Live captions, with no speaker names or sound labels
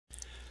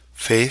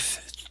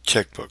Faith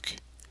Checkbook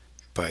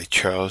by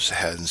Charles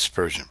Haddon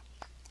Spurgeon.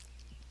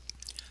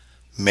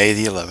 May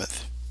the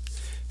 11th.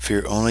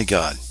 Fear only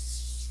God,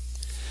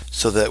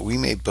 so that we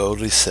may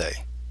boldly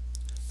say,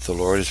 The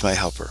Lord is my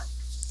helper,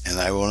 and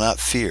I will not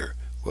fear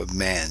what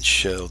man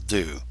shall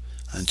do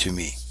unto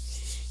me.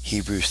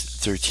 Hebrews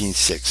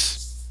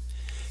 13:6.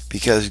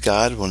 Because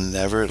God will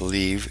never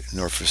leave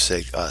nor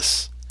forsake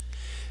us,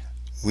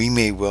 we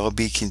may well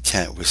be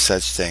content with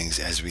such things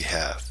as we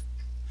have.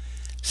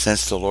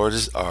 Since the Lord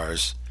is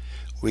ours,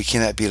 we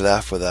cannot be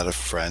left without a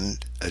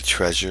friend, a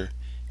treasure,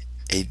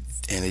 and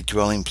a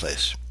dwelling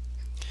place.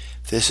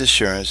 This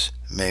assurance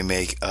may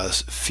make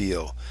us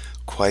feel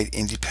quite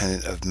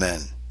independent of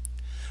men.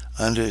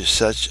 Under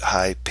such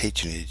high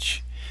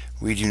patronage,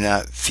 we do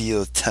not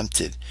feel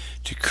tempted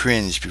to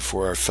cringe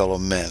before our fellow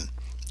men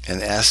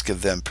and ask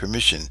of them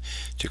permission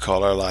to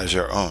call our lives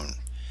our own.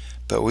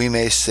 But we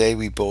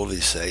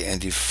boldly say, and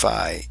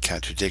defy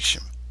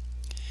contradiction.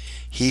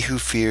 He who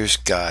fears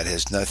God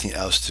has nothing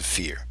else to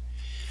fear.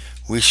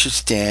 We should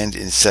stand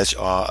in such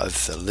awe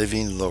of the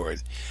living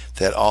Lord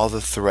that all the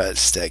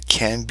threats that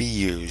can be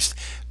used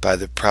by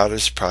the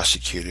proudest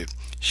prosecutor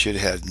should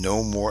have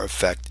no more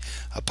effect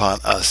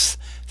upon us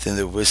than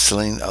the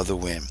whistling of the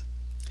wind.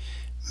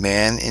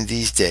 Man in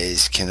these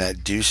days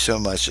cannot do so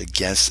much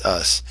against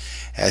us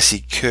as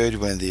he could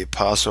when the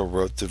apostle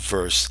wrote the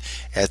verse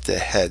at the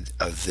head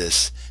of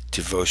this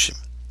devotion.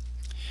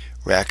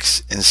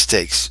 Racks and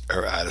stakes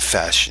are out of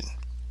fashion.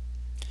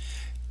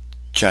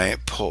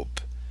 Giant pulp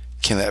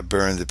cannot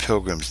burn the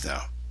pilgrims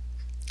now.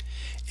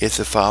 If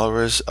the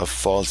followers of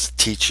false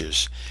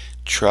teachers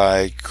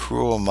try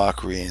cruel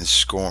mockery and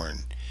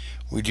scorn,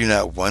 we do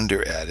not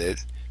wonder at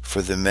it,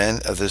 for the men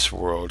of this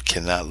world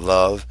cannot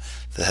love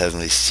the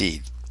heavenly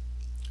seed.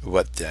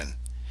 What then?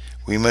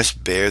 We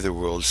must bear the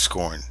world's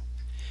scorn.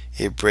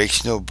 It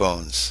breaks no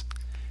bones.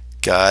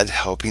 God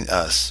helping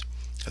us,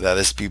 let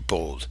us be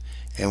bold,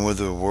 and when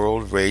the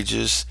world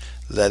rages,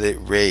 let it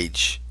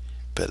rage,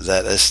 but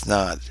let us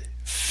not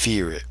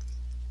fear it,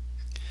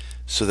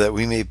 so that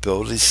we may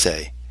boldly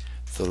say,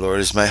 The Lord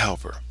is my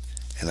helper,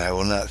 and I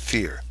will not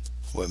fear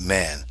what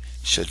man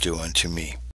shall do unto me.